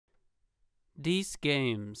Dece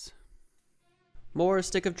games. More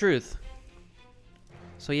Stick of Truth.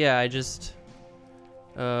 So yeah, I just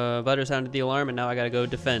Butter sounded the alarm and now I gotta go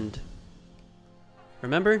defend.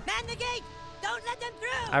 Remember? Man the gate! Don't let them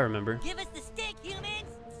through! I remember. Give us the stick, humans!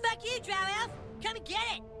 Fuck you, Drow Elf! Come and get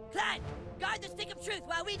it! Clyde, guard the Stick of Truth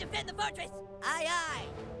while we defend the fortress! Aye, aye!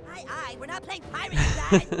 Aye, aye! We're not playing pirates,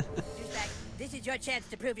 Clyde! Douchebag, this is your chance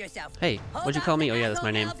to prove yourself. Hey, what'd you call me? Oh yeah, that's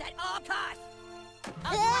my name. At all costs.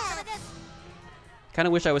 Oh, you want some of this? Kinda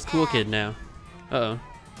wish I was Cool Kid now. Uh-oh.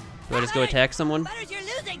 Do I just go attack someone? Butters, you're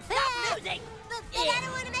losing! Stop losing! But I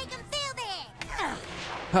don't want to make him feel bad.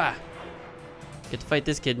 Ha! Get to fight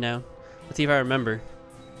this kid now. Let's see if I remember.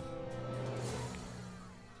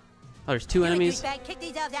 Oh, there's two enemies? Douchebag, kick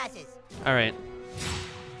these elves' asses! Alright.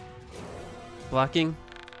 Blocking.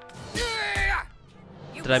 You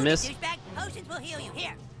Did I wounded, miss? Douchebag. Potions will heal you.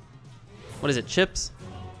 Here. What is it? Chips?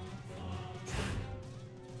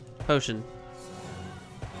 Potion.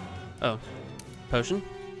 Oh. Potion?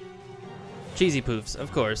 Cheesy poofs,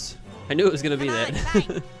 of course. I knew it was gonna be Come on, that.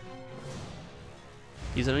 fight.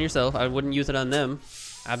 Use it on yourself. I wouldn't use it on them,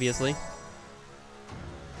 obviously.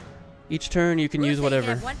 Each turn you can Rule use says you whatever.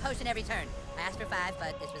 have one potion every turn. I asked for 5,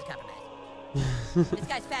 but this was a compromise. This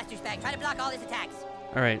guy's fast, douchebag. Try to block all his attacks.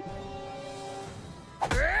 Alright.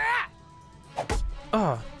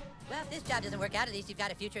 Oh, Well, if this job doesn't work out, at least you've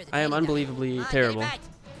got a future as a I am training guy. unbelievably Come on, terrible. get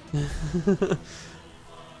it right.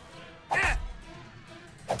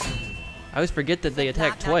 I always forget that they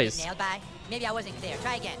attack Block, not get twice. nailed by. Maybe I wasn't clear.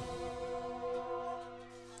 Try again.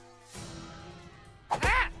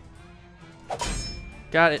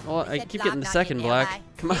 Got it. Well, I Said keep block, getting the not second get nailed block. by.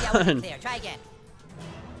 Come Maybe I wasn't on. clear. Try again.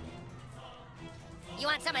 You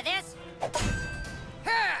want some of this?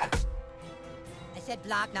 I said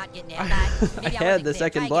block, not get nailed by. I Maybe had wasn't the clear.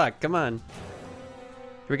 second Try block. Come on. Here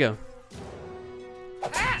we go.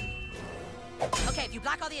 Again. Okay, if you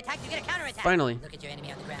block all the attacks, you get a counterattack. Finally. Look at your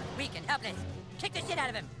enemy on the ground. Weak and helpless. Kick the shit out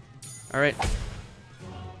of him. Alright.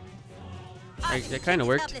 Awesome, that you kinda kicked his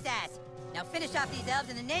worked. helpless ass. Now finish off these elves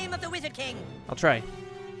in the name of the Wizard King. I'll try.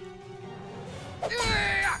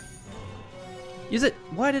 Use it!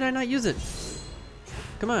 Why did I not use it?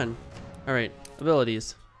 Come on. Alright,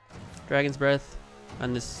 abilities. Dragon's Breath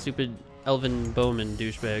on this stupid Elven Bowman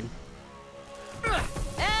douchebag.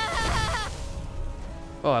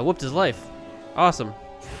 Oh, I whooped his life. Awesome.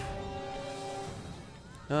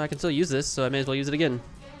 I can still use this, so I may as well use it again.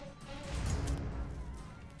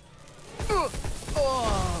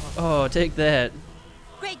 Oh, take that.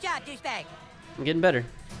 Great job, douchebag. I'm getting better.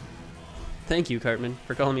 Thank you, Cartman,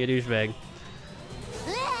 for calling me a douchebag.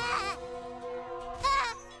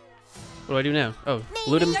 What do I do now? Oh,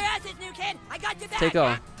 loot him. Your asses, new kid. I got your back. Take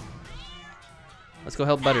all. Let's go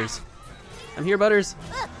help Butters. I'm here, Butters.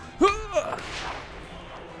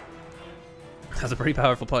 That's a pretty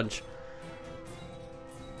powerful punch.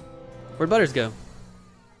 Where'd Butters go?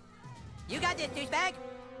 You got this, douchebag.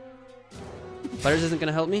 Butters isn't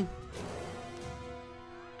gonna help me?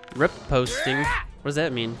 Rip posting. What does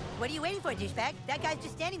that mean? What are you waiting for, douchebag? That guy's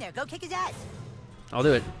just standing there. Go kick his ass. I'll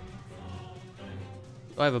do it.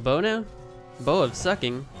 Oh, I have a bow now? Bow of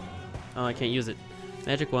sucking. Oh, I can't use it.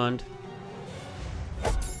 Magic wand.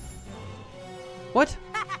 What?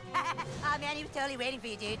 Oh man, he was totally waiting for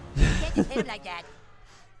you, dude. You can't just hit him like that.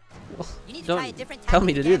 Well, You need to don't try a different tell tactic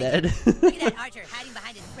me to of do damage. that. Look at that archer hiding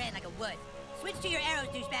behind his friend like a wood. Switch to your arrows,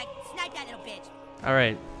 douchebag. Snipe that little bitch.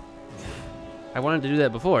 Alright. I wanted to do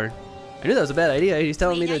that before. I knew that was a bad idea. He's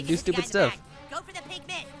telling me Sweet, now to you do can hit the stupid guy in the stuff. back. Go for the pink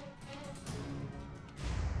mist.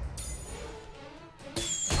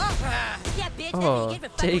 Yeah, bitch. Oh, that's what you get for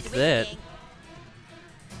fucking take with the that. Wizard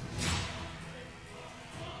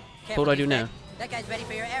King. What do I do Careful, now? douchebag. That guy's ready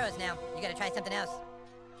for your arrows now. You gotta try something else.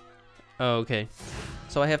 Oh, okay.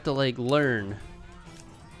 So I have to, like, learn.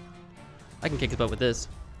 I can kick his butt with this.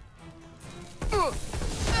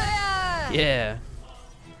 Yeah.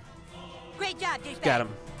 Great job, douchebag. Got him.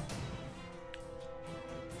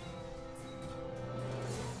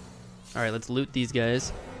 Alright, let's loot these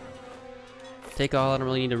guys. Take all. I don't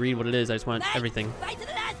really need to read what it is. I just want Fight! everything. Fight to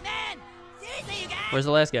the last man! Seriously, you guys! Where's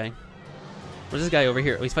the last guy? Where's this guy over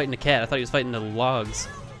here? Oh, he's fighting a cat. I thought he was fighting the logs.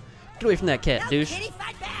 Get away from that cat, No, douche. kitty,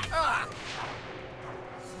 fight back!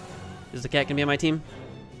 Is the cat gonna be on my team?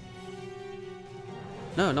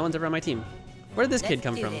 No, no one's ever on my team. Where did this kid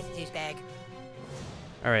come from? Let's do this, douchebag.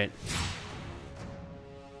 Alright.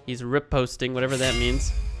 He's rip posting, whatever that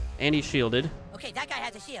means. And he's shielded. Okay, that guy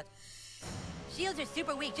has a shield. Shields are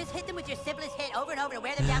super weak. Just hit them with your simplest hit over and over to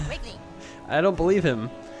wear them down quickly. I don't believe him.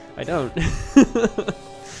 I don't. Miss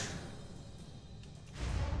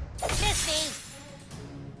me!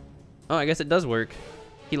 Oh, I guess it does work.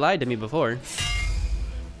 He lied to me before.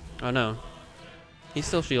 Oh no. He's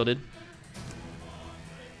still shielded.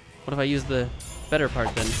 What if I use the better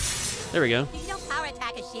part then? There we go. You don't power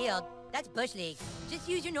attack a shield. That's Bush League. Just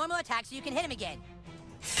use your normal attack so you can hit him again.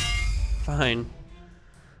 Fine.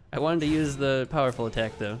 I wanted to use the powerful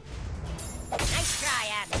attack though. Nice try,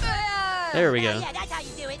 ass. There we go. Yeah, that's how you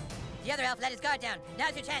do it. The other elf let his guard down.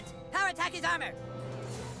 Now's your chance. Power attack his armor.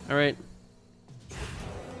 Alright.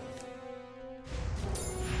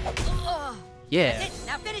 Oh, Yeah. that's it.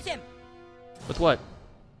 Now finish him. With what?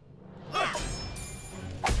 Oh.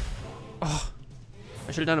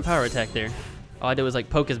 I should have done a power attack there. All I did was like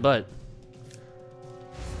poke his butt.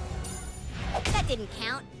 That didn't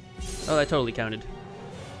count. Oh, that totally counted.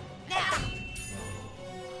 Now.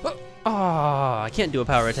 Oh, I can't do a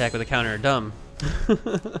power attack with a counter. Dumb.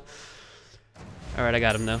 Alright, I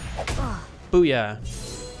got him though. Booyah.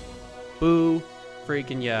 Boo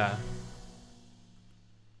freaking yeah.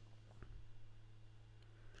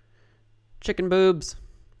 Chicken boobs.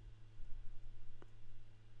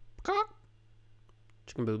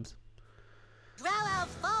 Chicken boobs. Drow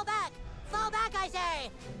elves, fall back. Fall back, I say.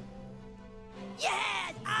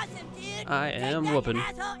 Yes, awesome, dude. I am Take that, whooping.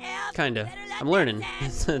 asshole elf. Kinda. Better luck I'm learning.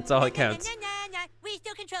 next time. That's all that counts. We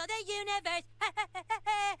still control the universe.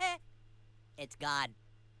 It's gone.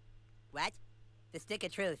 What? The stick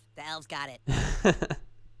of truth. The elves got it.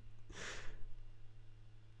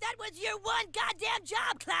 That was your one goddamn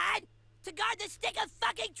job, Clyde! To guard the stick of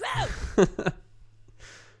fucking truth!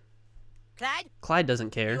 Clyde? Clyde doesn't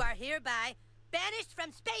care. You are hereby banished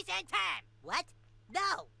from space and time! What?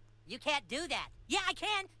 No! You can't do that. Yeah, I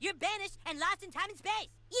can! You're banished and lost in time and space!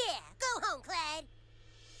 Yeah, go home, Clyde.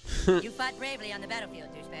 You fought bravely on the battlefield,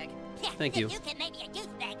 douchebag. Yeah, Thank you. If you can make me a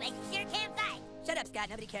douchebag, like you sure can fight. Shut up, Scott.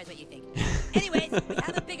 Nobody cares what you think. Anyways, we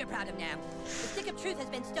have a bigger problem now. The stick of truth has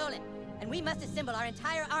been stolen, and we must assemble our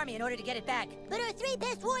entire army in order to get it back. But our 3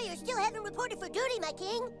 best warriors still haven't reported for duty, my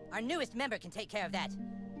king. Our newest member can take care of that.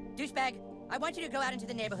 Douchebag, I want you to go out into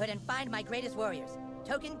the neighborhood and find my greatest warriors.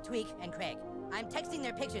 Token, Tweak, and Craig. I'm texting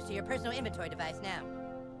their pictures to your personal inventory device now.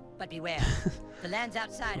 But beware, the lands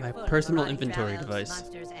outside are My full personal of marauding inventory drow elves, device.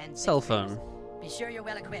 monsters, and Cell six phone. things. Be sure you're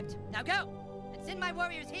well equipped. Now go, and send my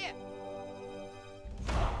warriors here.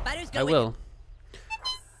 Fighters, go I with will. I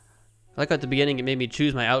like how at the beginning it made me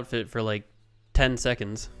choose my outfit for like 10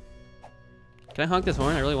 seconds. Can I honk this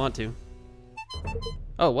horn? I really want to.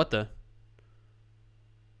 Oh, what the?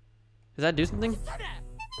 Does that do something?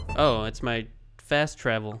 Oh, it's my fast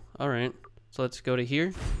travel. Alright. So let's go to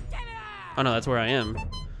here. Oh no, that's where I am.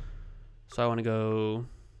 So I want to go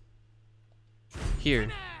here.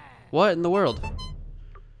 What in the world?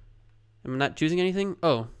 Am I not choosing anything?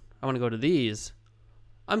 Oh, I want to go to these.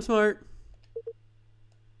 I'm smart.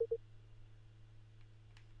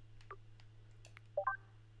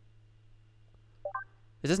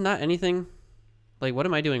 Is this not anything? Like, what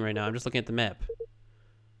am I doing right now? I'm just looking at the map.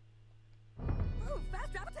 Ooh,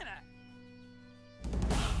 fast travel center.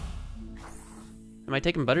 Am I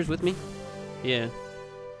taking Butters with me? Yeah.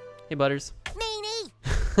 Hey, Butters.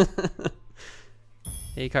 Meanie.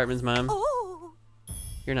 Hey, Cartman's mom. Oh.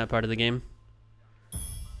 You're not part of the game.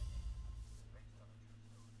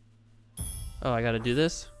 Oh, I gotta do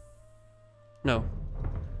this? No.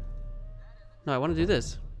 No, I want to do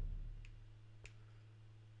this.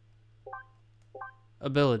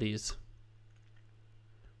 Abilities.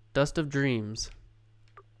 Dust of Dreams.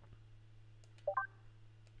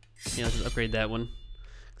 Yeah, let's just upgrade that one.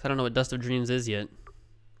 'Cause I don't know what Dust of Dreams is yet.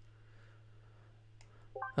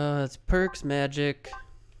 It's perks, magic,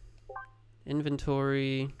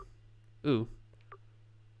 inventory. Ooh.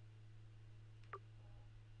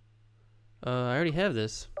 I already have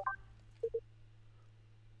this.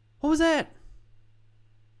 What was that?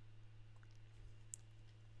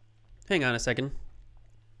 Hang on a second.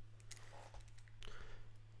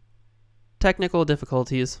 Technical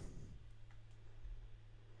difficulties.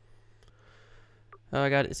 I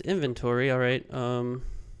got its inventory, alright.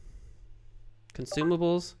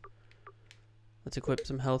 Consumables. Let's equip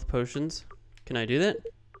some health potions. Can I do that?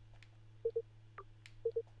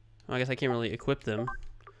 Oh, I guess I can't really equip them.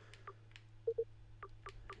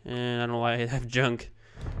 And I don't know why I have junk.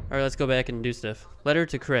 Alright, let's go back and do stuff. Letter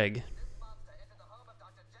to Craig.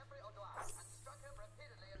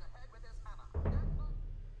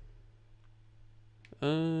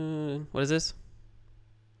 What is this?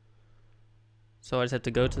 So I just have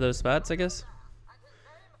to go to those spots, I guess?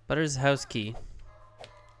 Butters' house key.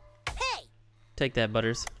 Hey. Take that,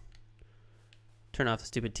 Butters. Turn off the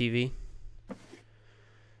stupid TV.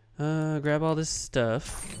 Grab all this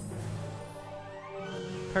stuff.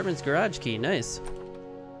 Apartment's garage key, nice.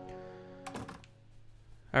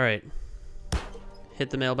 Alright. Hit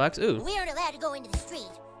the mailbox. Ooh. We aren't allowed to go into the street.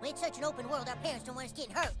 When it's such an open world, our parents don't want us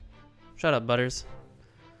getting hurt. Shut up, Butters.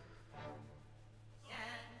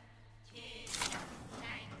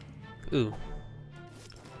 Ooh.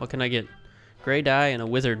 What can I get? Gray dye and a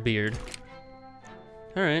wizard beard.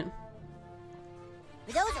 Alright.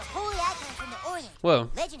 But those are holy icons from the Orient. Whoa.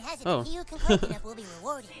 Legend has it Oh. that he who can collect enough will be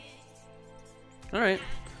rewarded. Alright.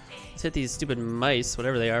 Let's hit these stupid mice,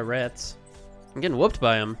 whatever they are, rats. I'm getting whooped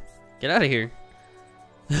by them. Get out of here.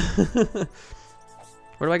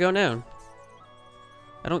 Where do I go now?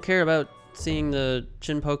 I don't care about seeing the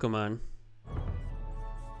Chin Pokemon.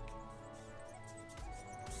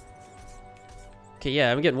 Okay,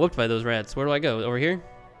 yeah, I'm getting whooped by those rats. Where do I go? Over here?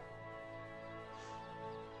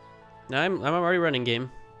 No, I'm already running,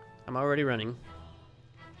 game. I'm already running.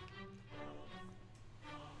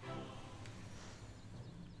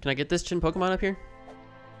 Can I get this Chin Pokemon up here?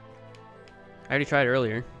 I already tried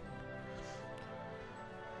earlier.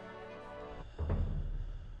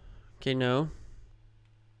 Okay, no.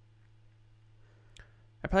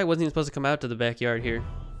 I probably wasn't even supposed to come out to the backyard here.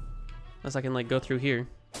 Unless I can, like, go through here.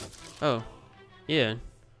 Oh. Yeah.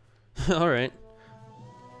 Alright.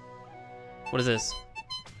 What is this?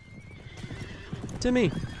 Timmy!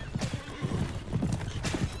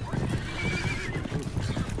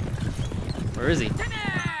 Where is he?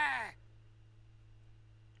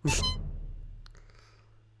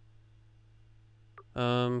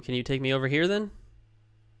 Can you take me over here then?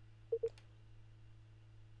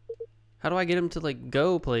 How do I get him to, like,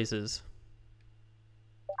 go places?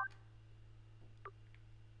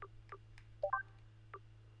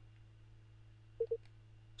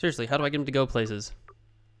 Seriously, how do I get him to go places?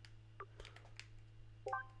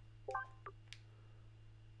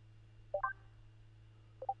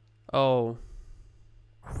 Oh.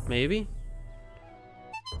 Maybe?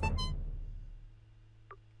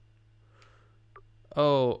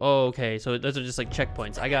 Oh, okay. So those are just like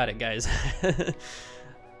checkpoints. I got it, guys.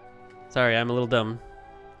 Sorry, I'm a little dumb.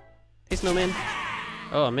 Hey, snowman.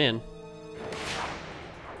 Oh, man.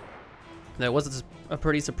 That was a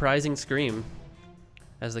pretty surprising scream,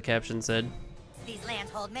 as the caption said. These lands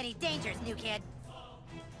hold many dangers, new kid.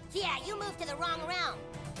 Yeah, you moved to the wrong realm.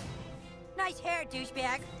 Nice hair,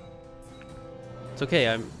 douchebag. It's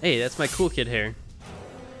okay. Hey, that's my cool kid hair.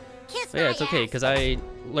 Kiss Oh, yeah, my it's okay ass. because I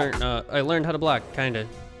learned how to block, kinda.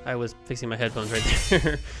 I was fixing my headphones right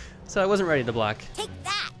there, so I wasn't ready to block. Take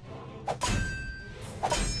that.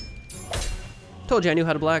 Told you I knew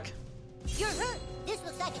how to block. You're hurt. This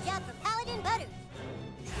looks like a job for Paladin Butters.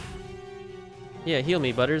 Yeah, heal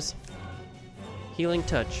me, Butters. Healing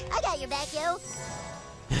touch. I got your back, yo.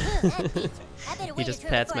 That beats. I better He wait just a turn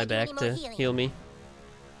pats before my I do back any to more healing. heal me.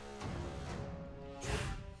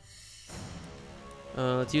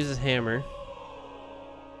 Let's use his hammer.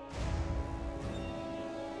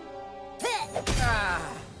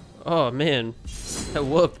 Oh man, that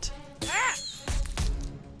whooped.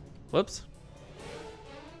 Whoops.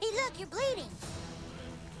 Hey, look, you're bleeding.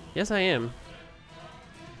 Yes, I am.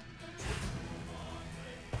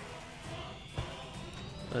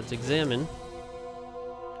 Let's examine.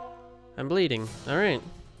 I'm bleeding. All right.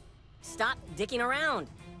 Stop dicking around.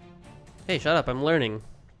 Hey, shut up. I'm learning.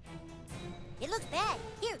 It looks bad.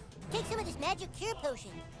 Here, take some of this magic cure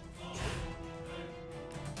potion.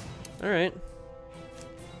 All right.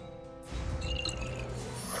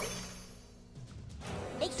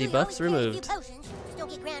 Make sure you Debuffs always carry a few removed. potions. Just don't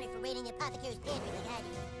get grounded for raiding the apothecary's pantry like I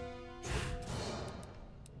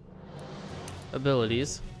do.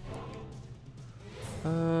 Abilities.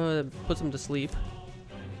 Puts him to sleep.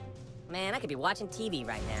 Man, I could be watching TV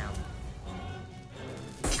right now.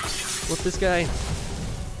 Whoop this guy.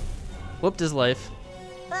 Whooped his life.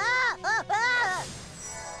 Ah, ah, ah.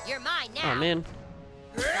 You're mine now. Oh man.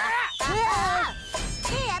 Ah.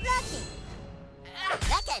 Hey, I blocked it.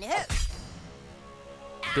 That kinda hurt.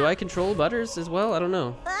 Do I control Butters as well? I don't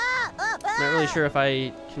know. Ah, ah, ah. Not really sure if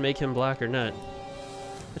I can make him block or not.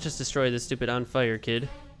 Let's just destroy this stupid on fire kid.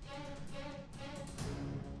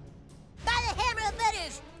 By the hammer of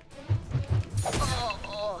Butters.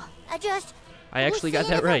 Oh, I actually got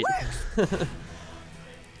seeing that if it right.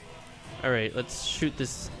 Alright, let's shoot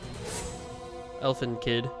this elfin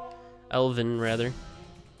kid. Elvin, rather.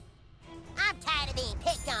 I'm tired of being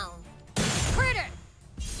picked on. Critter.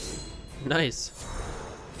 Nice.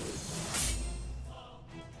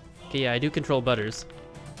 Okay, yeah, I do control Butters.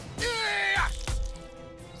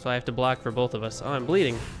 So I have to block for both of us. Oh, I'm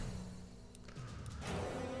bleeding.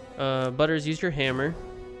 Butters, use your hammer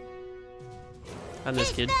on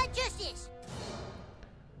this Taste kid. bad justice.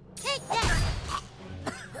 Take that.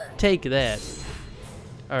 Take that.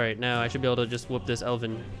 Alright, now I should be able to just whoop this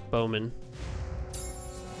elven bowman.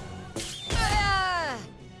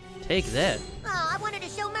 Take that. Oh, I wanted to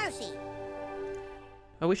show mercy.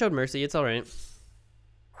 Oh, we showed mercy. It's alright.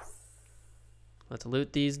 Let's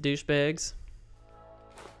loot these douchebags.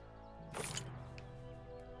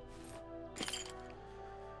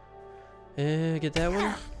 Get that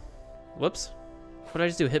one. Whoops. What did I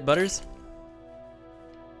just do? Hit Butters?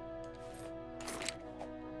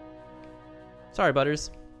 Sorry, Butters.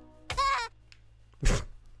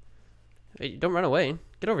 Hey, don't run away.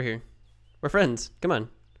 Get over here. We're friends. Come on.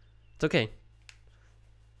 It's okay.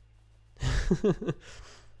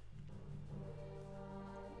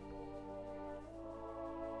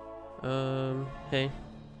 Hey.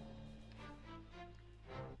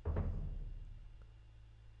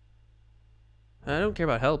 I don't care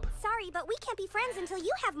about help. Sorry, but we can't be friends until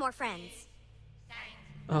you have more friends.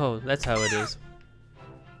 Oh, that's how it is.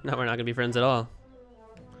 Now we're not gonna be friends at all.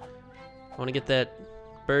 I wanna get that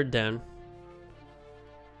bird down.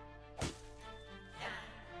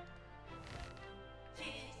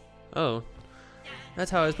 Oh, that's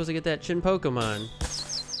how I was supposed to get that Chin Pokemon.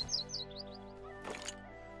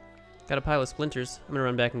 Got a pile of splinters. I'm gonna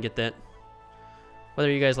run back and get that. Whether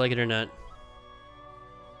you guys like it or not.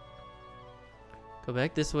 Go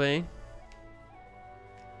back this way.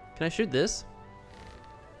 Can I shoot this?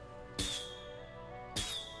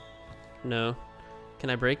 No. Can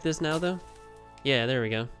I break this now though? Yeah, there we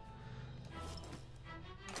go.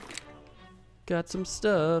 Got some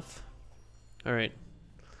stuff. Alright.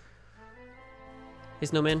 Hey,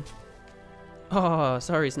 Snowman. Oh,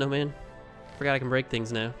 sorry, Snowman. Forgot I can break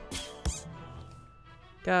things now.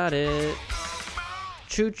 Got it.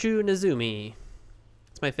 Choo Choo Nezumi.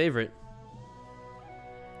 It's my favorite.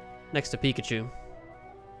 Next to Pikachu.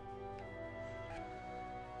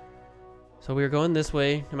 So we're going this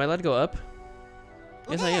way. Am I allowed to go up?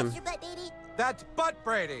 Yes, I am. Your butt, baby. That's Butt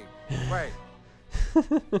Brady. Wait.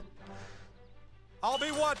 I'll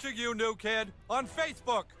be watching you, new kid, on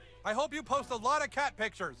Facebook. I hope you post a lot of cat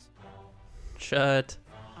pictures. Shut.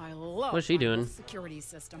 I love What's she my doing? whole security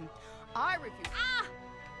system. I refuse. Ah!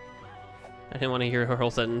 I didn't want to hear her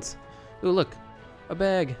whole sentence. Ooh, look. A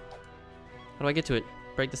bag. How do I get to it?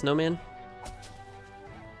 Break the snowman?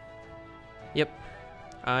 Yep.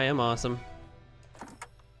 I am awesome.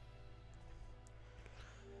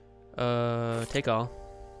 Take all.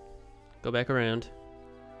 Go back around.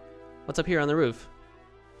 What's up here on the roof?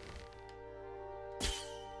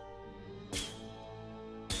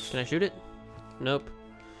 Can I shoot it? Nope.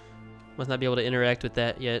 Must not be able to interact with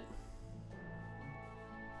that yet.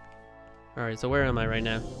 Alright, so where am I right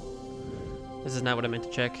now? This is not what I meant to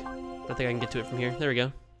check. I think I can get to it from here. There we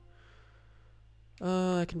go.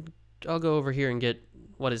 I'll go over here and get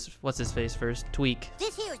what's his face first? Tweak.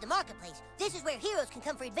 This here is the marketplace. This is where heroes can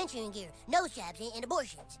come for adventuring gear, nose jabs, and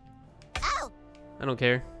abortions. Ow! I don't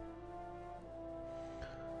care.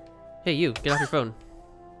 Hey, you, get off your phone.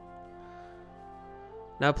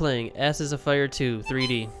 Now playing Asses of Fire 2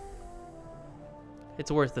 3D.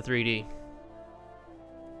 It's worth the 3D.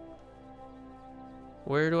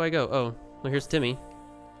 Where do I go? Oh, well, here's Timmy.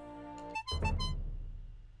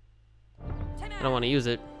 I don't want to use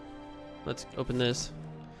it. Let's open this.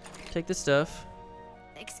 Take this stuff.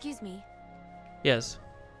 Excuse me. Yes.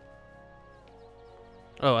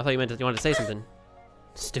 Oh, I thought you wanted to say something.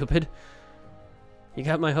 Stupid. You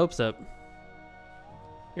got my hopes up.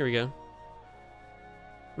 Here we go.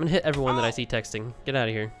 I'm gonna hit everyone that I see texting. Get out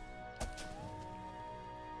of here.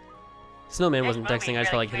 Snowman wasn't texting, I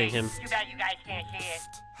just felt like hitting him. Too bad you guys can't see it.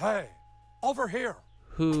 Hey, over here.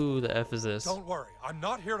 Who the F is this? Don't worry, I'm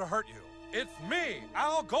not here to hurt you. It's me,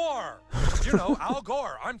 Al Gore. You know, Al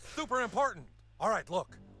Gore. I'm super important. All right,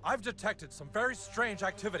 look. I've detected some very strange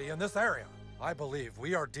activity in this area. I believe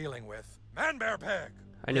we are dealing with Man-Bear Pig.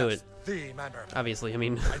 I knew Yes, it. The Man-Bear Pig. Obviously, I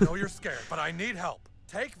mean... I know you're scared, but I need help.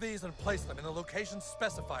 Take these and place them in the location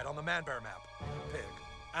specified on the Man-Bear map, Pig.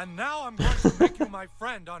 And now I'm going to make you my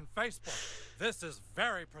friend on Facebook. This is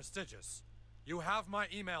very prestigious. You have my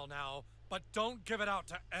email now, but don't give it out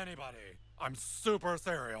to anybody. I'm super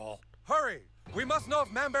serial. Hurry! We must know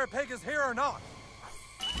if Man-Bear Pig is here or not.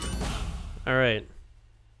 Alright.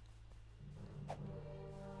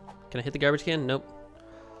 Can I hit the garbage can? Nope.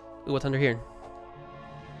 Ooh, what's under here?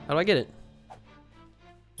 How do I get it?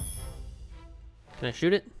 Can I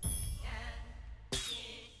shoot it?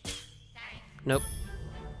 Nope.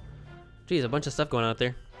 Geez, a bunch of stuff going on out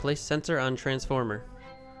there. Place sensor on transformer.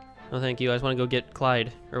 No thank you, I just want to go get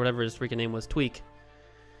Clyde, or whatever his freaking name was, Tweak.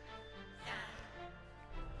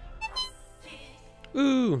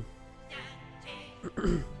 Ooh!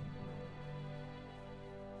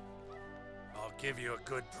 I'll give you a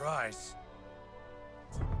good price.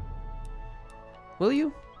 Will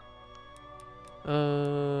you?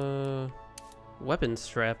 Weapon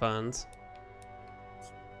strap-ons.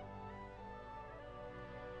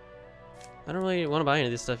 I don't really want to buy any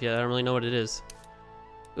of this stuff yet. I don't really know what it is.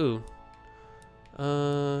 Ooh.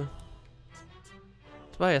 Let's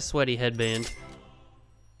buy a sweaty headband.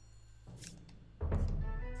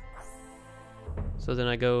 So then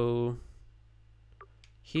I go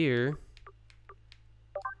here.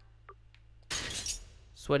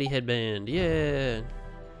 Sweaty headband, yeah.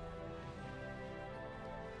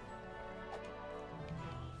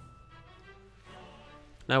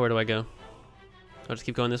 Now where do I go? I'll just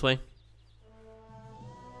keep going this way.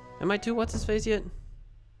 Am I too what's his face yet?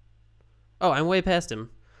 Oh, I'm way past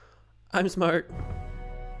him. I'm smart.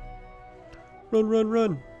 Run, run,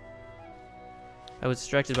 run. I was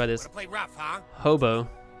distracted by this Play rough, huh? hobo.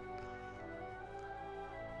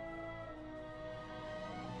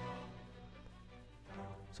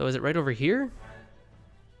 So is it right over here?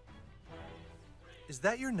 Is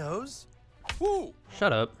that your nose? Woo!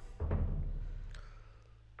 Shut up.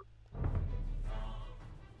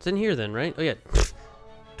 It's in here then, right? Oh yeah.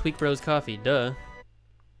 Tweak Bros coffee, duh.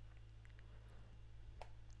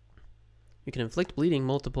 You can inflict bleeding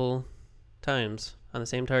multiple times on the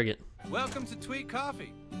same target. Welcome to Tweak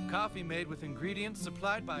Coffee. Coffee made with ingredients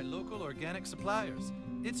supplied by local organic suppliers.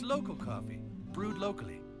 It's local coffee, brewed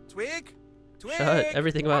locally. Tweak? Tweak! Shut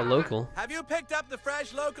everything about local. Have you picked up the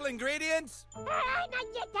fresh local ingredients? Not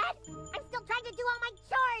yet, Dad. I'm still trying to do all my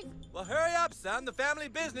chores. Well, hurry up, son. The family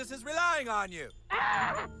business is relying on you.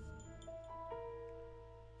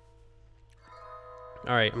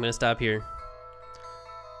 Alright, I'm gonna stop here.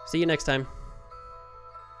 See you next time.